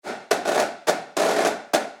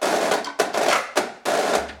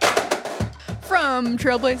Welcome,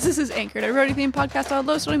 Trailblazers. This is Anchored, a roadie themed podcast on a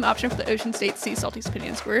low sodium option for the Ocean State Sea Salty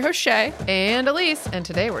Opinions. We're your host, Shay. And Elise. And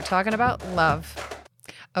today we're talking about love.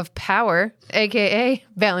 Of power, a.k.a.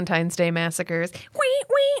 Valentine's Day massacres. Wee,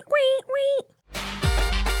 wee, wee, wee.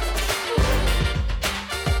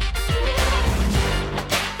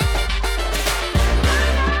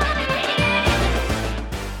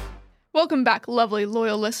 Welcome back, lovely,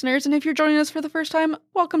 loyal listeners. And if you're joining us for the first time,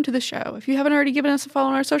 welcome to the show. If you haven't already given us a follow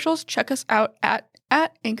on our socials, check us out at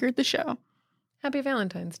Anchored the Show. Happy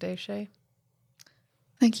Valentine's Day, Shay.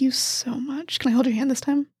 Thank you so much. Can I hold your hand this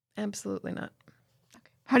time? Absolutely not.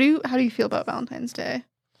 How do you feel about Valentine's Day?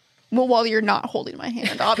 Well, while you're not holding my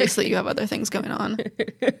hand, obviously you have other things going on.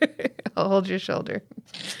 I'll hold your shoulder.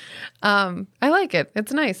 I like it.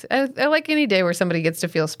 It's nice. I like any day where somebody gets to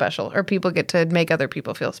feel special or people get to make other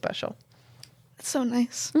people feel special. That's so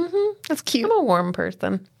nice. Mm-hmm. That's cute. I'm a warm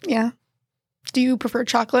person. Yeah. Do you prefer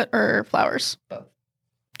chocolate or flowers? Both.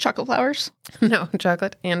 Chocolate flowers? No,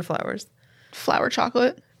 chocolate and flowers. Flower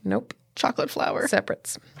chocolate? Nope. Chocolate flower.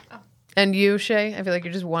 Separates. Oh. And you, Shay? I feel like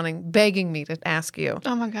you're just begging me to ask you.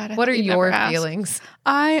 Oh my God. What are your feelings?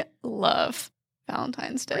 I love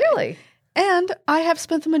Valentine's Day. Really? And I have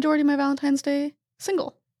spent the majority of my Valentine's Day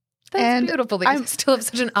single. That's beautiful that you still have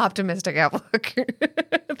such an optimistic outlook.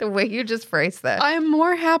 The way you just phrased that. I'm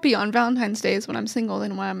more happy on Valentine's Days when I'm single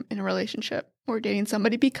than when I'm in a relationship or dating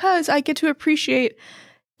somebody because I get to appreciate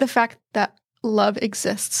the fact that love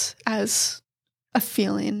exists as a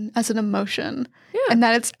feeling, as an emotion, and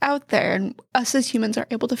that it's out there, and us as humans are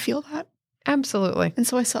able to feel that. Absolutely. And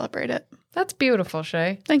so I celebrate it. That's beautiful,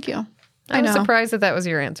 Shay. Thank you. I was surprised that was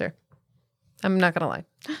your answer. I'm not going to lie.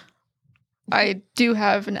 I do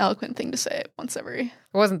have an eloquent thing to say once every...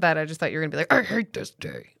 It wasn't that. I just thought you were going to be like, I hate this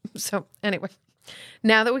day. So anyway,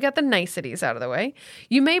 now that we got the niceties out of the way,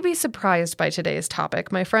 you may be surprised by today's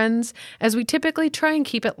topic, my friends, as we typically try and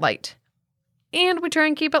keep it light. And we try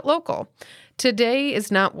and keep it local. Today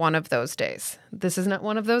is not one of those days. This is not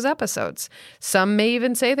one of those episodes. Some may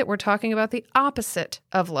even say that we're talking about the opposite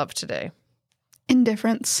of love today.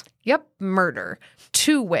 Indifference. Yep, murder.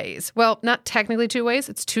 2 ways. Well, not technically 2 ways.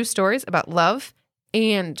 It's 2 stories about love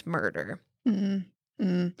and murder. I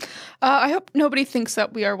hope nobody thinks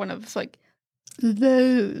that we are one of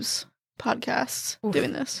those podcasts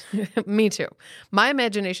doing this. Me too. My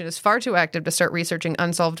imagination is far too active to start researching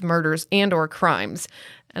unsolved murders and or crimes.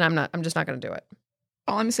 And I'm just not going to do it.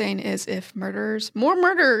 All I'm saying is if more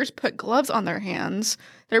murderers put gloves on their hands,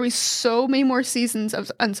 there'd be so many more seasons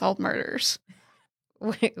of unsolved murders.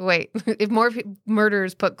 Wait. If more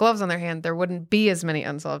murderers put gloves on their hand, there wouldn't be as many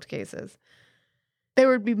unsolved cases. There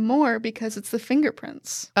would be more because it's the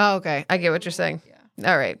fingerprints. Oh, okay. I get what you're saying.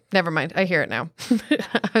 Yeah. All right. Never mind. I hear it now.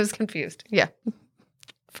 I was confused. Yeah.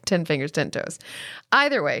 10 fingers, 10 toes.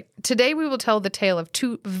 Either way, today we will tell the tale of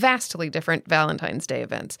 2 vastly different Valentine's Day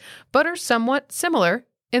events, but are somewhat similar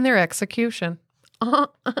in their execution. You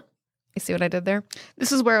see what I did there?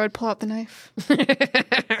 This is where I would pull out the knife.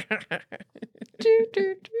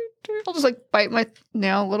 I'll just bite my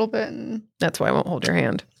nail a little bit. And that's why I won't hold your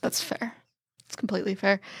hand. That's fair. It's completely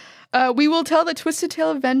fair. We will tell the twisted tale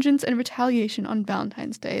of vengeance and retaliation on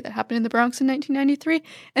Valentine's Day that happened in the Bronx in 1993,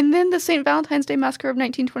 and then the St. Valentine's Day Massacre of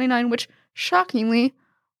 1929, which, shockingly,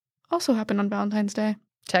 also happened on Valentine's Day.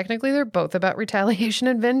 Technically, they're both about retaliation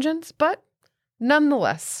and vengeance, but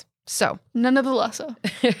nonetheless. So. None of the lesser.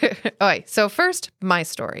 Okay, so first, my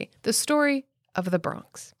story. The story of the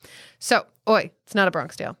Bronx. So, it's not a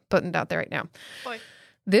Bronx tale. Putting it out there right now. Oi.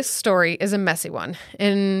 This story is a messy one.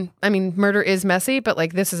 And, murder is messy, but,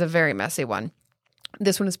 this is a very messy one.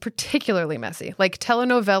 This one is particularly messy.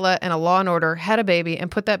 Telenovela and a Law & Order had a baby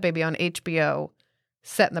and put that baby on HBO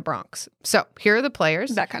set in the Bronx. So, here are the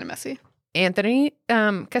players. That kind of messy. Anthony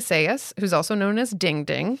Casillas, who's also known as Ding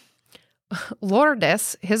Ding.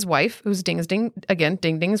 Lourdes, his wife, who's Ding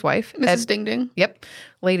Ding's wife. Mrs. Ding Ding. Yep.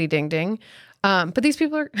 Lady Ding Ding. But these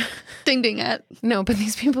people are... Ding Dingette. No, but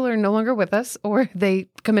these people are no longer with us or they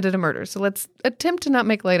committed a murder. So let's attempt to not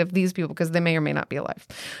make light of these people because they may or may not be alive.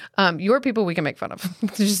 Your people we can make fun of. We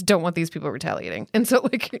just don't want these people retaliating. And so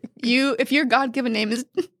if your God-given name is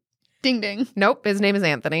Ding Ding. Nope, his name is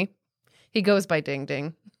Anthony. He goes by Ding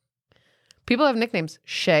Ding. People have nicknames.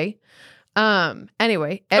 Shay.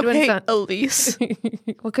 Anyway, Edwin's son... Elise.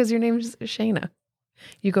 Well, because your name is Shayna.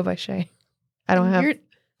 You go by Shay. I don't have...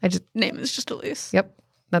 name is just Elise. Yep.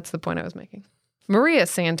 That's the point I was making. Maria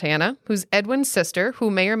Santana, who's Edwin's sister, who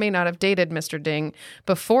may or may not have dated Mr. Ding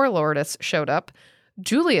before Lourdes showed up.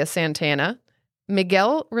 Julia Santana.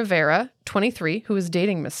 Miguel Rivera, 23, who was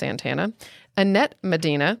dating Miss Santana. Annette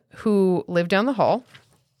Medina, who lived down the hall.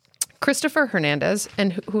 Christopher Hernandez,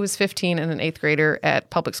 and who was 15 and an 8th grader at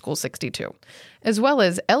Public School 62, as well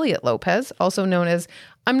as Elliot Lopez, also known as,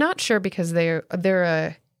 I'm not sure because they're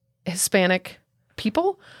a Hispanic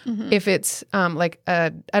people. If it's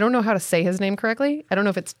I don't know how to say his name correctly. I don't know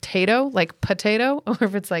if it's Tato, like potato, or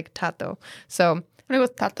if it's like Tato. So I'm gonna go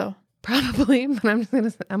with Tato. Probably, but I'm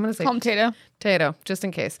gonna say Call him Tato. Tato, just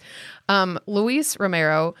in case. Luis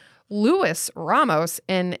Romero, Luis Ramos,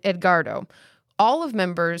 and Edgardo. All of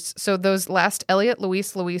members, so those last Elliot,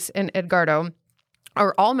 Luis, and Edgardo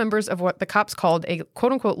are all members of what the cops called a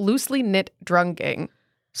quote-unquote loosely knit drug gang.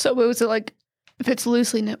 So what was it like, if it's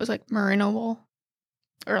loosely knit, was like merino wool?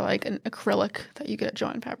 Or like an acrylic that you get at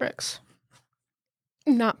Joann Fabrics?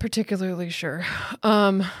 Not particularly sure.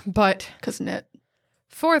 But... Because knit.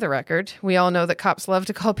 For the record, we all know that cops love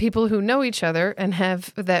to call people who know each other and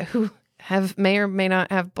may or may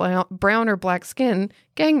not have brown or black skin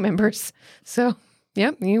gang members. So,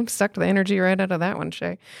 yep, you sucked the energy right out of that one,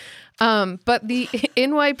 Shay. But the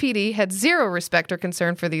NYPD had zero respect or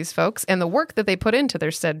concern for these folks and the work that they put into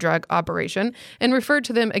their said drug operation and referred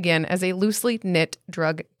to them again as a loosely knit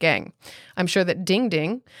drug gang. I'm sure that Ding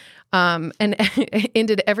Ding and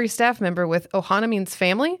ended every staff member with Ohana means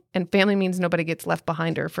family, and family means nobody gets left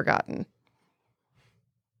behind or forgotten.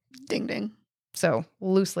 Ding Ding. So,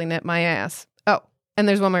 loosely knit my ass. Oh, and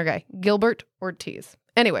there's one more guy, Gilbert Ortiz.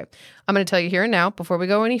 Anyway, I'm going to tell you here and now, before we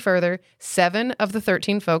go any further, 7 of the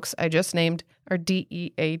 13 folks I just named are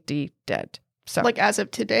DEAD dead. So, like as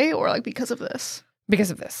of today, or like because of this? Because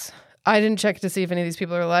of this. I didn't check to see if any of these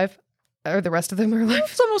people are alive, or the rest of them are alive.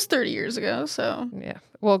 It's almost 30 years ago, so. Yeah.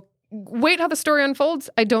 Well, wait how the story unfolds.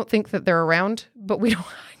 I don't think that they're around, but we don't...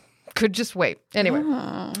 Could just wait. Anyway,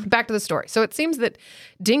 Back to the story. So it seems that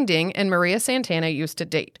Ding Ding and Maria Santana used to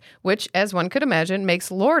date, which, as one could imagine, makes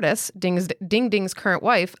Lourdes, Ding Ding's current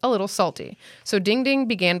wife, a little salty. So Ding Ding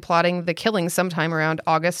began plotting the killing sometime around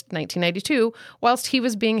August 1992, whilst he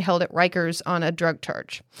was being held at Rikers on a drug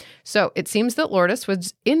charge. So it seems that Lourdes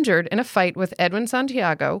was injured in a fight with Edwin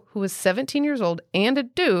Santiago, who was 17 years old and a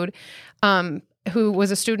dude, who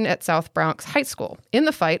was a student at South Bronx High School. In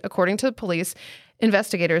the fight, according to the police,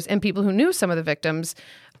 investigators, and people who knew some of the victims,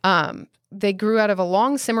 they grew out of a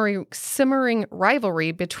long simmering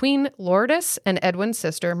rivalry between Lourdes and Edwin's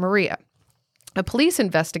sister, Maria. A police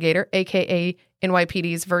investigator, a.k.a.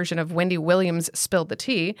 NYPD's version of Wendy Williams, spilled the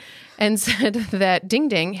tea and said that Ding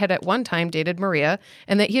Ding had at one time dated Maria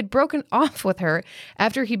and that he had broken off with her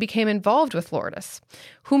after he became involved with Lourdes,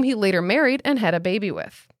 whom he later married and had a baby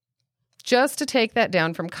with. Just to take that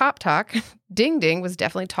down from cop talk, Ding Ding was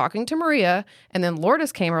definitely talking to Maria, and then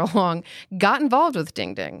Lourdes came along, got involved with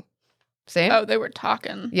Ding Ding. See? Oh, they were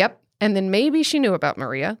talking. Yep. And then maybe she knew about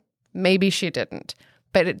Maria. Maybe she didn't.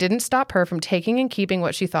 But it didn't stop her from taking and keeping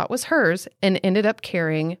what she thought was hers and ended up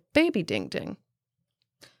carrying baby Ding Ding.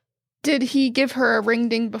 Did he give her a ring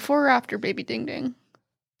ding before or after baby Ding Ding?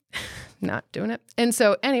 Not doing it. And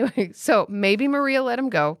so anyway, so maybe Maria let him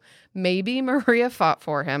go. Maybe Maria fought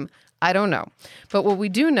for him. I don't know. But what we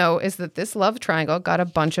do know is that this love triangle got a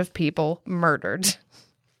bunch of people murdered.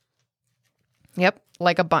 Yep,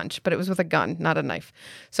 like a bunch, but it was with a gun, not a knife.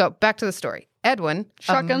 So back to the story. Edwin,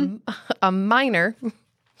 a minor,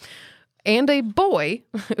 and a boy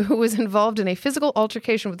who was involved in a physical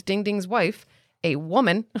altercation with Ding Ding's wife, a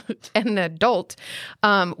woman, and an adult,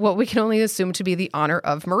 what we can only assume to be the honor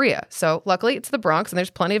of Maria. So luckily it's the Bronx and there's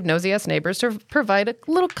plenty of nosy-ass neighbors to provide a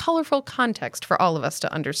little colorful context for all of us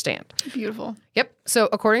to understand. Beautiful. Yep. So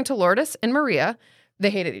according to Lourdes and Maria, they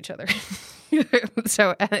hated each other.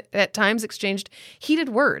 So at times exchanged heated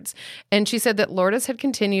words. And she said that Lourdes had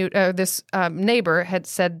continued, this neighbor had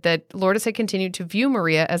said that Lourdes had continued to view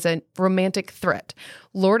Maria as a romantic threat.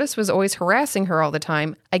 Lourdes was always harassing her all the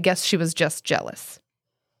time. I guess she was just jealous.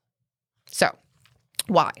 So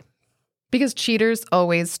why? Because cheaters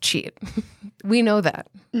always cheat. We know that.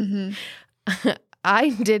 Mm-hmm. I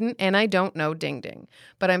didn't, and I don't know Ding Ding,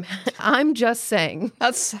 but I'm just saying.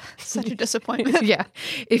 That's such a disappointment. Yeah.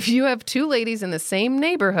 If you have 2 ladies in the same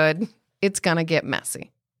neighborhood, it's going to get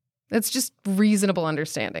messy. That's just reasonable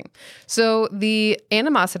understanding. So the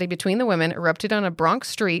animosity between the women erupted on a Bronx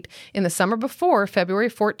street in the summer before February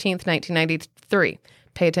 14th, 1993.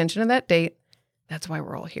 Pay attention to that date. That's why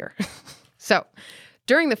we're all here. So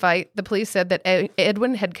during the fight, the police said that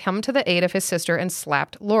Edwin had come to the aid of his sister and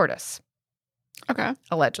slapped Lourdes. Okay.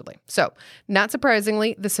 Allegedly. So, not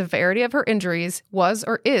surprisingly, the severity of her injuries was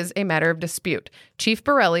or is a matter of dispute. Chief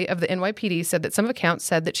Borelli of the NYPD said that some accounts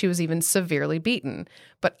said that she was even severely beaten.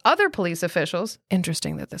 But other police officials,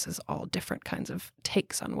 interesting that this is all different kinds of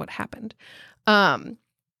takes on what happened.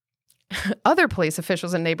 other police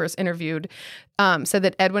officials and neighbors interviewed said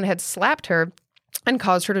that Edwin had slapped her and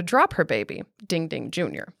caused her to drop her baby, Ding Ding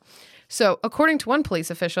Jr. So according to one police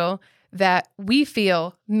official, that we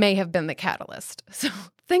feel may have been the catalyst. So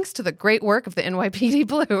thanks to the great work of the NYPD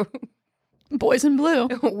Blue. Boys in blue.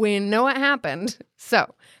 We know what happened.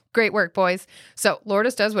 So great work, boys. So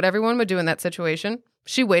Lourdes does what everyone would do in that situation.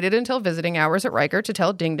 She waited until visiting hours at Riker to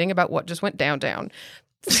tell Ding Ding about what just went down.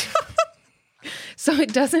 So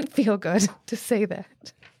it doesn't feel good to say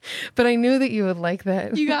that. But I knew that you would like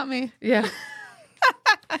that. You got me. Yeah.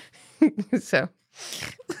 So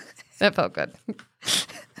that felt good.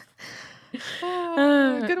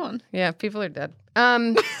 Good one. Yeah, people are dead.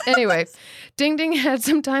 Anyway, Ding Ding had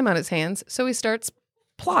some time on his hands, so he starts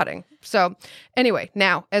plotting. So anyway,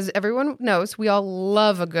 now, as everyone knows, we all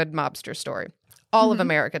love a good mobster story. All of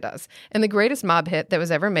America does. And the greatest mob hit that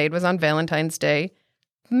was ever made was on Valentine's Day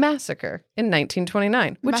Massacre in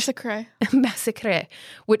 1929. Massacre,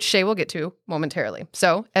 which Shay will get to momentarily.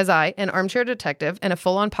 So, as I, an armchair detective and a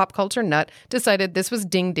full-on pop culture nut, decided this was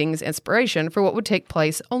Ding Ding's inspiration for what would take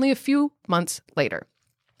place only a few months later.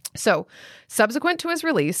 So, subsequent to his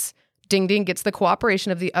release, Ding Ding gets the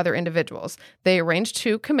cooperation of the other individuals. They arrange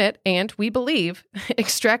to commit and, we believe,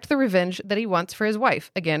 extract the revenge that he wants for his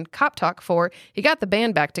wife. Again, cop talk for he got the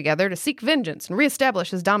band back together to seek vengeance and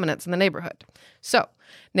reestablish his dominance in the neighborhood. So,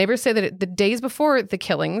 neighbors say that the days before the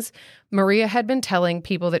killings, Maria had been telling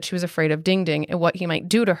people that she was afraid of Ding Ding and what he might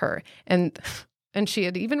do to her. And she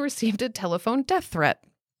had even received a telephone death threat.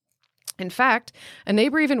 In fact, a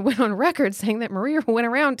neighbor even went on record saying that Maria went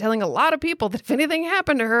around telling a lot of people that if anything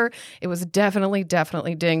happened to her, it was definitely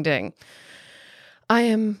Ding Ding.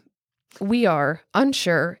 We are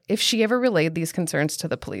unsure if she ever relayed these concerns to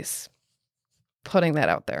the police. Putting that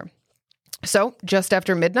out there. So, just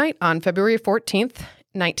after midnight on February 14th,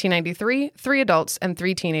 1993, 3 adults and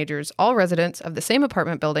 3 teenagers, all residents of the same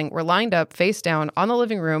apartment building, were lined up face down on the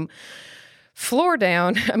living room,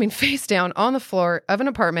 face down on the floor of an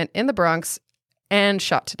apartment in the Bronx and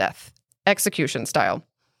shot to death, execution style,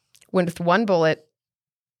 with 1 bullet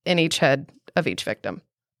in each head of each victim.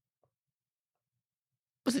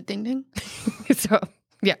 Was it Ding Ding? So,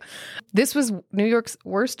 yeah. This was New York's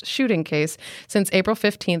worst shooting case since April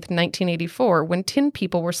 15th, 1984, when 10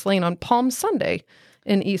 people were slain on Palm Sunday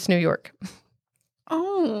in East New York.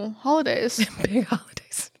 Oh, holidays. Big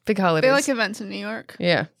holidays. Big holidays. They like events in New York.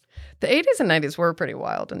 Yeah. The 80s and 90s were pretty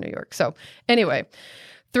wild in New York. So anyway,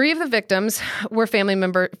 3 of the victims were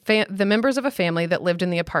the members of a family that lived in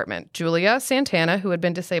the apartment. Julia Santana, who had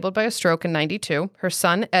been disabled by a stroke in 92. Her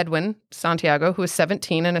son, Edwin Santiago, who was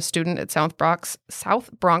 17 and a student at South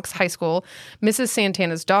Bronx High School. Mrs.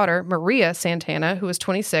 Santana's daughter, Maria Santana, who was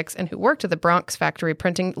 26 and who worked at the Bronx factory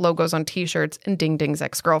printing logos on T-shirts, and Ding Ding's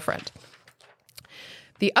ex-girlfriend.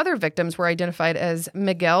 The other victims were identified as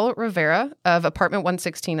Miguel Rivera of apartment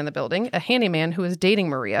 116 in the building, a handyman who was dating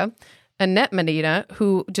Maria, Annette Medina,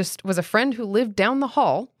 who just was a friend who lived down the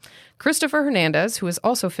hall, Christopher Hernandez, who was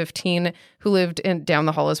also 15, who lived down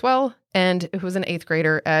the hall as well, and who was an 8th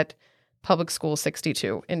grader at Public School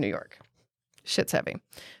 62 in New York. Shit's heavy.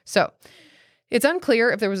 So, it's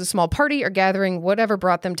unclear if there was a small party or gathering, whatever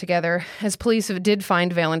brought them together, as police did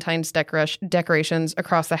find Valentine's decorations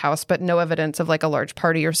across the house, but no evidence of like a large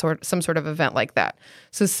party or some sort of event like that.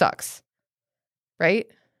 So this sucks. Right?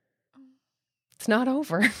 It's not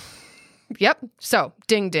over. Yep. So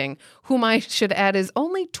Ding Ding, whom I should add is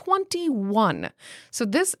only 21. So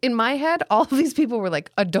this, in my head, all of these people were like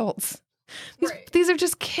adults. These are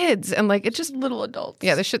just kids and like, it's just little adults.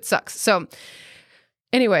 Yeah, this shit sucks. So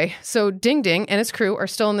anyway, so Ding Ding and his crew are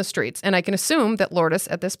still in the streets, and I can assume that Lourdes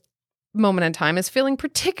at this moment in time is feeling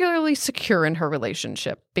particularly secure in her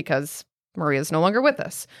relationship because Maria's no longer with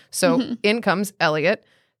us. So in comes Elliot,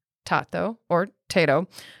 Tato,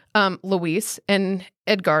 Luis, and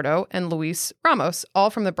Edgardo and Luis Ramos, all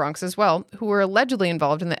from the Bronx as well, who were allegedly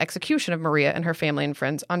involved in the execution of Maria and her family and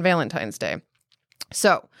friends on Valentine's Day.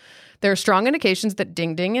 So there are strong indications that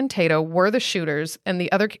Ding Ding and Tato were the shooters, and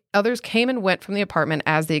the others came and went from the apartment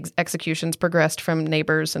as the executions progressed from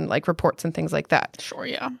neighbors and like reports and things like that. Sure,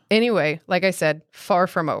 yeah. Anyway, like I said, far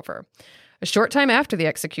from over. A short time after the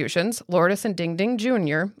executions, Lourdes and Ding Ding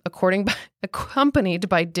Jr., accompanied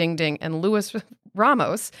by Ding Ding and Luis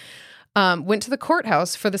Ramos, went to the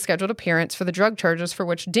courthouse for the scheduled appearance for the drug charges for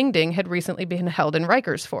which Ding Ding had recently been held in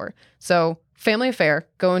Rikers for. So, family affair,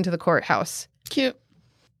 going to the courthouse. Cute.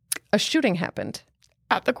 A shooting happened.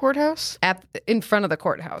 At the courthouse? In front of the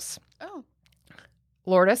courthouse. Oh.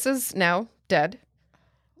 Lourdes is now dead.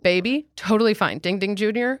 Baby, totally fine. Ding Ding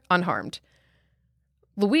Jr., unharmed.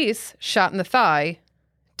 Luis, shot in the thigh.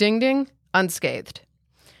 Ding Ding, unscathed.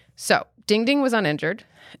 So Ding Ding was uninjured,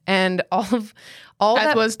 and all As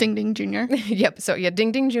that was Ding Ding Jr. Yep. So yeah,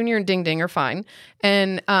 Ding Ding Jr. and Ding Ding are fine.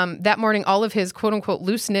 And that morning, all of his quote unquote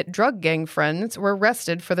loose knit drug gang friends were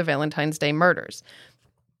arrested for the Valentine's Day murders.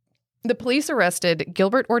 The police arrested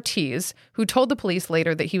Gilbert Ortiz, who told the police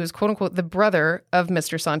later that he was quote unquote the brother of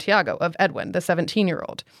Mr. Santiago, of Edwin, the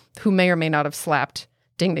 17-year-old, who may or may not have slapped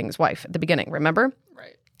Ding Ding's wife at the beginning, remember?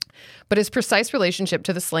 Right. But his precise relationship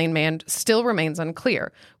to the slain man still remains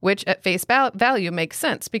unclear, which at face value makes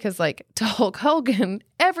sense because, like, to Hulk Hogan,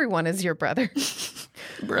 everyone is your brother.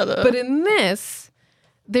 Brother. But in this,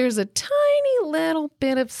 there's a tiny little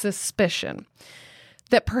bit of suspicion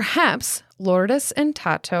that perhaps Lourdes and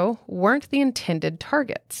Tato weren't the intended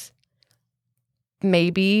targets.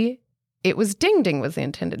 Maybe it was Ding Ding was the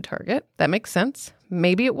intended target. That makes sense.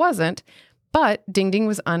 Maybe it wasn't. But Ding Ding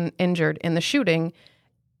was uninjured in the shooting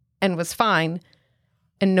and was fine.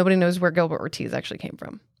 And nobody knows where Gilbert Ortiz actually came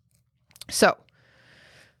from. So,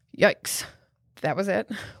 yikes. That was it.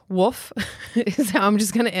 Woof is how I'm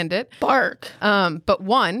just going to end it. Bark. But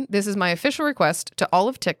one, this is my official request to all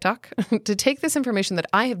of TikTok to take this information that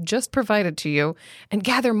I have just provided to you and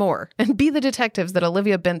gather more and be the detectives that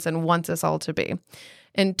Olivia Benson wants us all to be.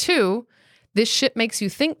 And two, this shit makes you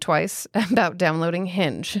think twice about downloading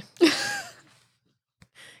Hinge.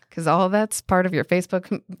 Because all of that's part of your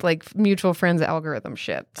Facebook, like, mutual friends algorithm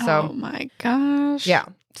shit. So, oh my gosh. yeah.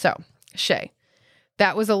 So, Shay,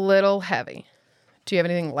 that was a little heavy. Do you have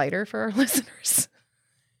anything lighter for our listeners?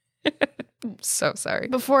 So sorry.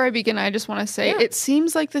 Before I begin, I just want to say it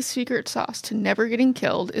seems like the secret sauce to never getting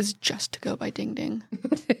killed is just to go by Ding Ding.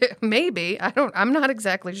 Maybe. I'm not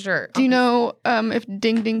exactly sure. Do you know if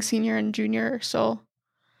Ding Ding Senior and Junior are still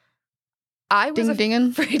I was ding-dinging?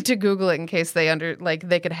 afraid to Google it in case they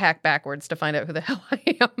they could hack backwards to find out who the hell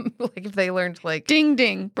I am. Like if they learned Ding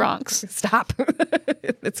Ding Bronx. Stop.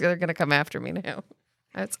 They're going to come after me now.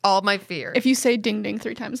 That's all my fear. If you say Ding Ding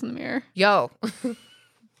 3 times in the mirror. Yo.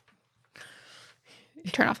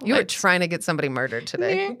 Turn off the You were lights. trying to get somebody murdered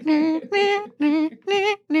today. Do you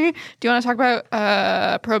want to talk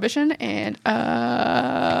about Prohibition and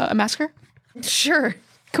a massacre? Sure.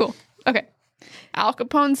 Cool. Okay. Al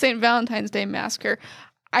Capone's St. Valentine's Day Massacre.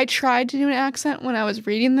 I tried to do an accent when I was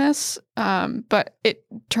reading this, but it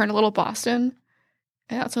turned a little Boston.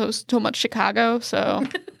 And also so much Chicago, so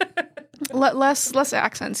less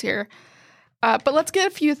accents here. But let's get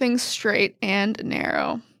a few things straight and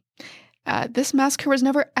narrow. This massacre was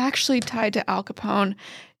never actually tied to Al Capone.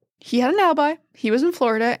 He had an alibi, he was in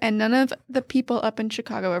Florida, and none of the people up in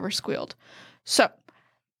Chicago ever squealed. So,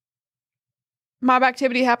 mob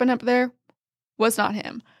activity happened up there, was not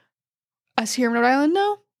him. Us here in Rhode Island,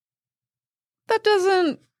 no. That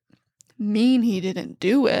doesn't mean he didn't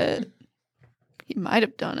do it. He might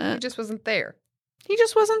have done it. He just wasn't there. He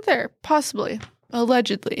just wasn't there. Possibly.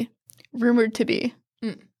 Allegedly. Rumored to be.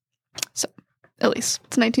 So, at least.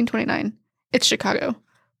 It's 1929. It's Chicago.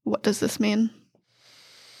 What does this mean?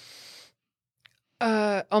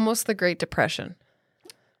 Almost the Great Depression.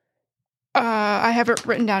 I have it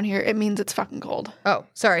written down here. It means it's fucking cold. Oh,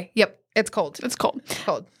 sorry. Yep. It's cold. It's cold.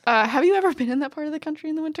 Cold. Have you ever been in that part of the country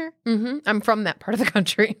in the winter? Mm-hmm. I'm from that part of the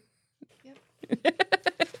country. Yep.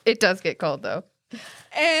 It does get cold, though.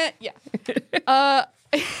 Yeah. I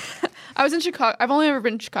was in Chicago. I've only ever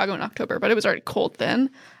been in Chicago in October, but it was already cold then.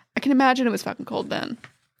 I can imagine it was fucking cold then.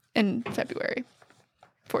 In February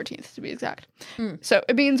 14th, to be exact. So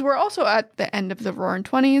it means we're also at the end of the Roaring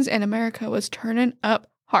 20s, and America was turning up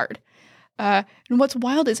hard. And what's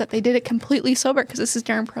wild is that they did it completely sober because this is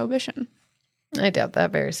during Prohibition. I doubt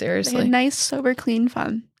that very They seriously. had nice, sober, clean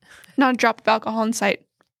fun. Not a drop of alcohol in sight.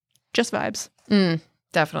 Just vibes.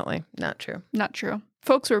 Definitely not true. Not true.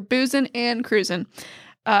 Folks were boozing and cruising,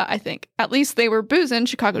 I think. At least they were boozing.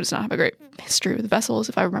 Chicago does not have a great history with vessels,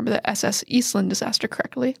 if I remember the SS Eastland disaster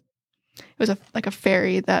correctly. It was a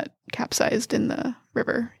ferry that capsized in the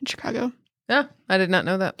river in Chicago. Yeah, I did not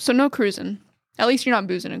know that. So no cruising. At least you're not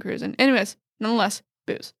boozing and cruising. Anyways, nonetheless,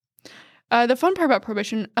 booze. The fun part about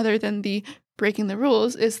Prohibition, other than the breaking the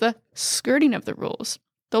rules, is the skirting of the rules.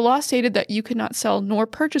 The law stated that you could not sell nor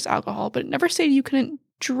purchase alcohol, but it never stated you couldn't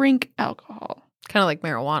drink alcohol. Kind of like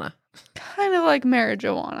marijuana. Kind of like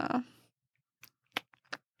marijuana.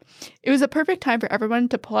 It was a perfect time for everyone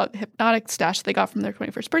to pull out the hypnotic stash they got from their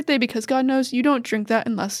 21st birthday because God knows you don't drink that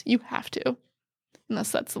unless you have to.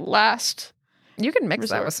 Unless that's the last. You can mix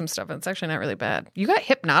that resort. with some stuff, and it's actually not really bad. You got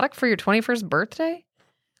hypnotic for your 21st birthday?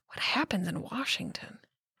 What happens in Washington?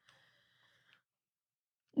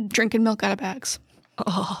 Drinking milk out of bags.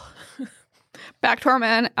 Oh. Back to our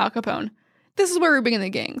man, Al Capone. This is where we begin the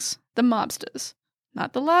gangs. The mobsters.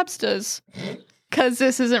 Not the lobsters. Because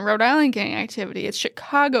this isn't Rhode Island gang activity. It's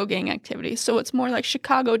Chicago gang activity. So it's more like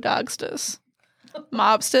Chicago dogstas.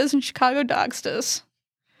 Mobsters and Chicago dogstas.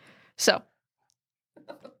 So,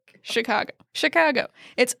 Chicago.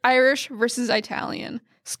 It's Irish versus Italian.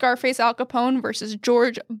 Scarface Al Capone versus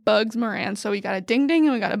George Bugs Moran. So we got a ding ding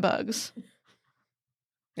and we got a Bugs.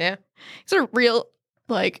 Yeah. These are real,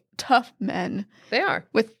 like, tough men. They are.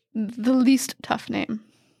 With the least tough name.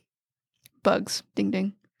 Bugs. Ding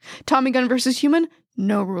ding. Tommy Gun versus Human.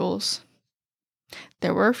 No rules.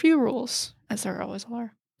 There were a few rules, as there always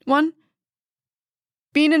are. One,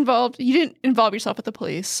 being involved, you didn't involve yourself with the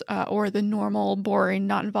police or the normal, boring,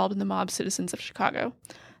 not involved in the mob citizens of Chicago.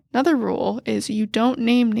 Another rule is you don't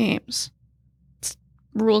name names. It's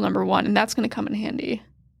rule number 1, and that's going to come in handy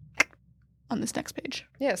on this next page.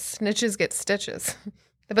 Yes, snitches get stitches.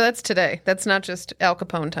 But that's today. That's not just Al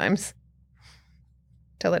Capone times.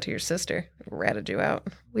 Tell that to your sister. Ratted you out.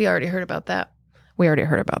 We already heard about that.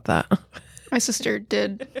 My sister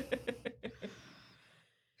did.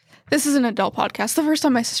 This is an adult podcast. The first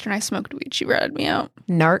time my sister and I smoked weed, she ratted me out.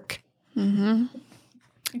 Narc. Mm-hmm.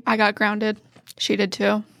 I got grounded. She did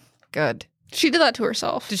too. Good. She did that to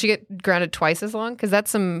herself. Did she get grounded twice as long? Because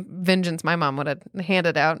that's some vengeance my mom would have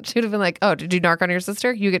handed out. She would have been like, oh, did you narc on your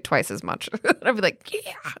sister? You get twice as much. I'd be like,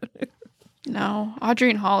 yeah. No, Audrey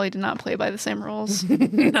and Holly did not play by the same rules.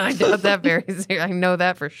 I know that I know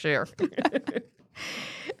that for sure.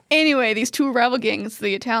 Anyway, these two rival gangs,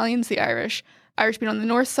 the Italians, the Irish being on the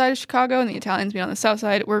north side of Chicago and the Italians being on the south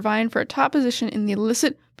side, were vying for a top position in the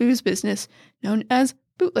illicit booze business known as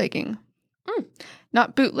bootlegging.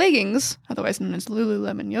 Not bootleggings, otherwise known as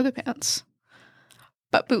Lululemon yoga pants,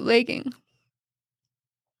 but bootlegging.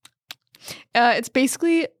 It's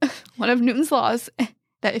basically one of Newton's laws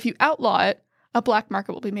that if you outlaw it, a black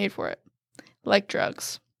market will be made for it, like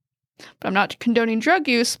drugs. But I'm not condoning drug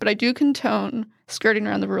use, but I do condone skirting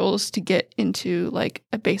around the rules to get into like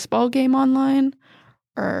a baseball game online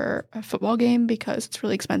or a football game because it's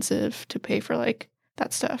really expensive to pay for like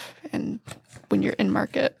that stuff. And when you're in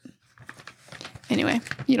market, anyway,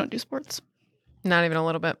 you don't do sports. Not even a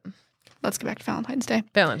little bit. Let's get back to Valentine's Day.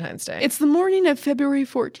 Valentine's Day. It's the morning of February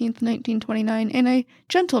 14th, 1929, and a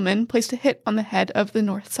gentleman placed a hit on the head of the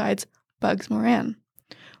North Side's Bugs Moran.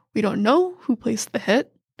 We don't know who placed the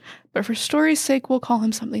hit, but for story's sake, we'll call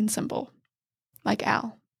him something simple. Like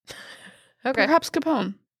Al. Okay. Perhaps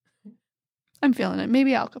Capone. I'm feeling it.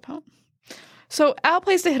 Maybe Al Capone. So Al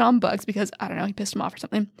placed a hit on Bugs because, I don't know, he pissed him off or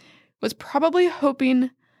something. Was probably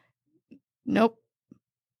hoping... Nope.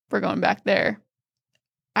 We're going back there.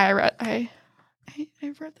 I read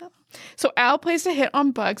that. So Al placed a hit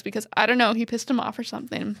on Bugs because, I don't know, he pissed him off or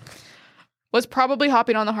something. Was probably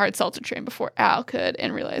hopping on the hard seltzer train before Al could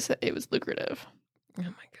and realized that it was lucrative. Oh my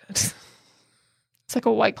God. It's like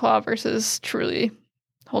a White Claw versus Truly.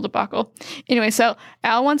 Hold a buckle. Anyway, so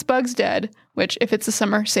Al wants Bugs dead, which if it's the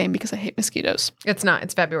summer, same because I hate mosquitoes. It's not.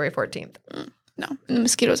 It's February 14th. No, and the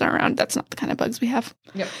mosquitoes aren't around. That's not the kind of bugs we have.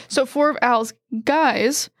 Yep. So 4 of Al's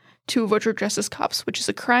guys, 2 of which were dressed as cops, which is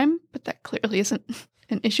a crime, but that clearly isn't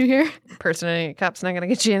an issue here. Impersonating a cop's not going to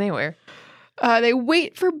get you anywhere. They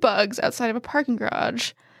wait for Bugs outside of a parking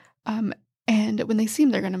garage, and when they see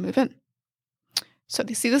him, they're going to move in. So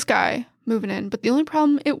they see this guy moving in, but the only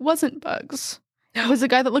problem, it wasn't Bugs. It was a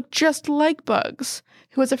guy that looked just like Bugs,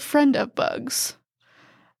 who was a friend of Bugs.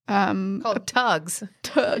 Called Tugs.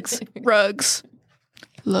 Tugs. Rugs.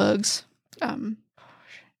 Lugs.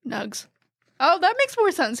 Nugs. Oh, that makes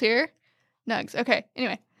more sense here. Nugs. Okay,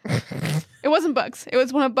 anyway. It wasn't Bugs. It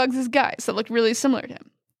was one of Bugs' guys that looked really similar to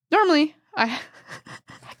him. Normally, I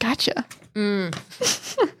gotcha.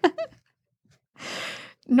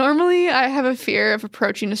 Normally, I have a fear of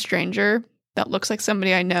approaching a stranger that looks like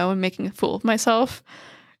somebody I know and making a fool of myself.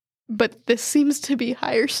 But this seems to be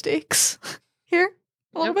higher stakes here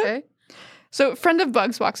a little bit. So, friend of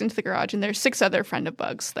Bugs walks into the garage, and there's 6 other friend of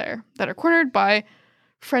Bugs there that are cornered by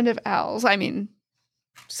friend of Al's. I mean,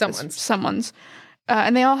 someone's.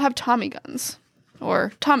 And they all have Tommy guns,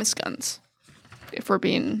 or Thomas guns, if we're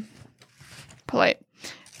being polite.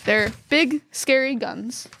 They're big, scary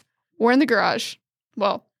guns. We're in the garage.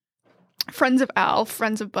 Well, friends of Al,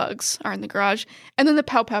 friends of Bugs are in the garage. And then the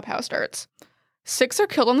pow, pow, pow starts. 6 are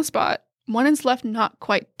killed on the spot. 1 is left not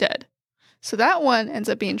quite dead. So that one ends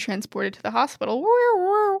up being transported to the hospital.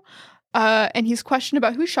 And he's questioned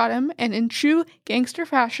about who shot him. And in true gangster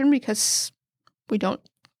fashion, because we don't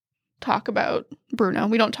talk about Bruno,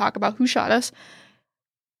 we don't talk about who shot us,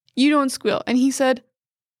 you don't squeal. And he said,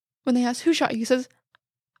 when they asked who shot you, he says,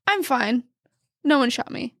 I'm fine. No one shot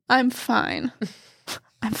me. I'm fine.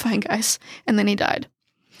 I'm fine, guys. And then he died.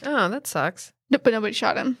 Oh, that sucks. No, but nobody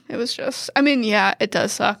shot him. It was just, I mean, yeah, it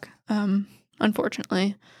does suck,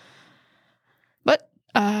 unfortunately. But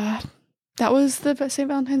that was the St.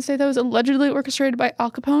 Valentine's Day that was allegedly orchestrated by Al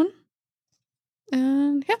Capone.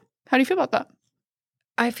 And yeah, how do you feel about that?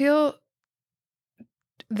 I feel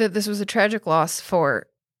that this was a tragic loss for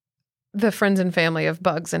the friends and family of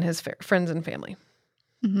Bugs and his friends and family.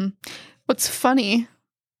 Mm-hmm. What's funny,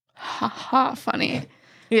 funny.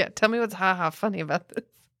 Yeah, tell me what's funny about this.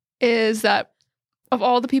 Is that of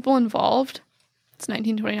all the people involved, it's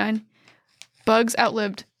 1929, Bugs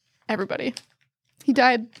outlived everybody. He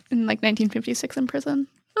died in like 1956 in prison.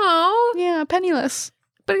 Oh, yeah, penniless.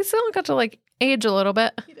 But he still got to like age a little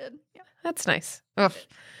bit. He did. Yeah, that's nice. Ugh.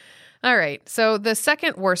 All right. So the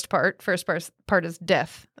second worst part, first part is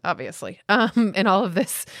death, obviously. In all of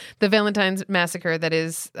this, the Valentine's massacre that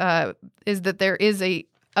is that there is I'm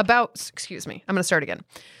going to start again.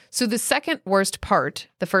 So the second worst part,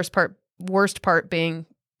 the first part, worst part being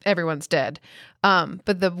everyone's dead.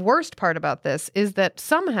 But the worst part about this is that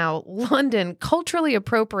somehow London culturally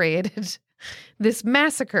appropriated this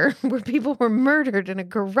massacre where people were murdered in a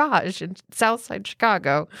garage in Southside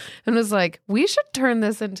Chicago and was like, we should turn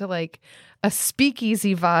this into like a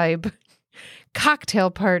speakeasy vibe cocktail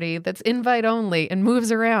party that's invite only and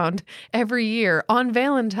moves around every year on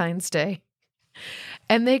Valentine's Day.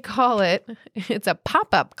 And they call it's a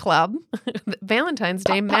pop-up club, Valentine's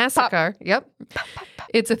Day Massacre. Pop. Yep. Pop.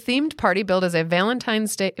 It's a themed party billed as a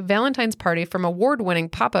Valentine's party from award-winning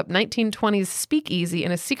pop-up 1920s speakeasy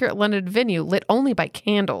in a secret London venue lit only by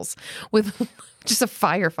candles with just a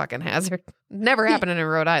fire fucking hazard. Never happened in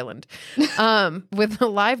Rhode Island. With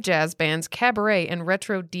live jazz bands, cabaret, and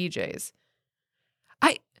retro DJs.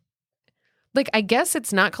 I guess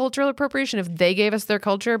it's not cultural appropriation if they gave us their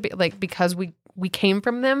culture, because we came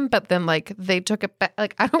from them, but then like they took it back.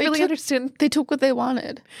 Like I don't really understand. They took what they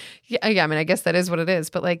wanted. Yeah. I mean, I guess that is what it is.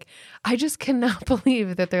 But like, I just cannot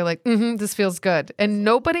believe that they're like, this feels good, and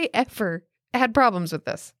nobody ever had problems with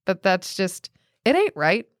this. But that's just, it ain't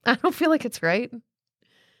right. I don't feel like it's right.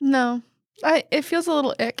 No, it feels a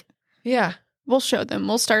little ick. Yeah, we'll show them.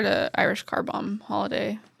 We'll start a Irish car bomb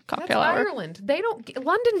holiday cocktail hour. Ireland.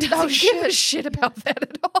 London doesn't give a shit about that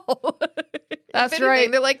at all. That's anything,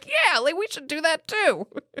 right. They're like, yeah, like we should do that too.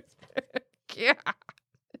 Yeah.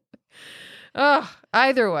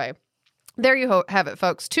 Either way, there you have it,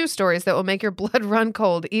 folks. 2 stories that will make your blood run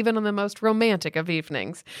cold, even on the most romantic of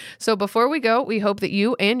evenings. So before we go, we hope that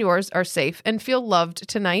you and yours are safe and feel loved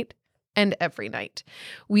tonight and every night.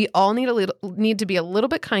 We all need to be a little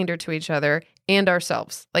bit kinder to each other and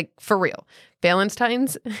ourselves, like for real.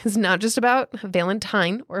 Valentine's is not just about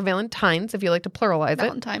Valentine or Valentines, if you like to pluralize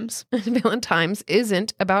Valentine's. it. Valentine's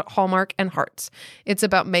isn't about Hallmark and hearts. It's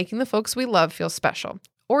about making the folks we love feel special,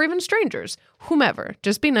 or even strangers, whomever.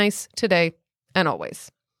 Just be nice today and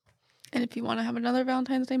always. And if you want to have another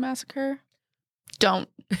Valentine's Day massacre, don't.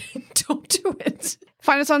 Don't do it.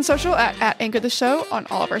 Find us on social at Anchor the Show on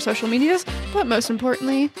all of our social medias. But most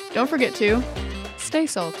importantly, don't forget to stay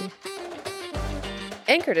salty.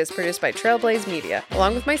 Anchored is produced by Trailblaze Media,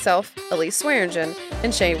 along with myself, Elise Swearingen,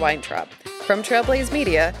 and Shay Weintraub. From Trailblaze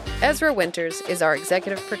Media, Ezra Winters is our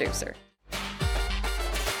executive producer.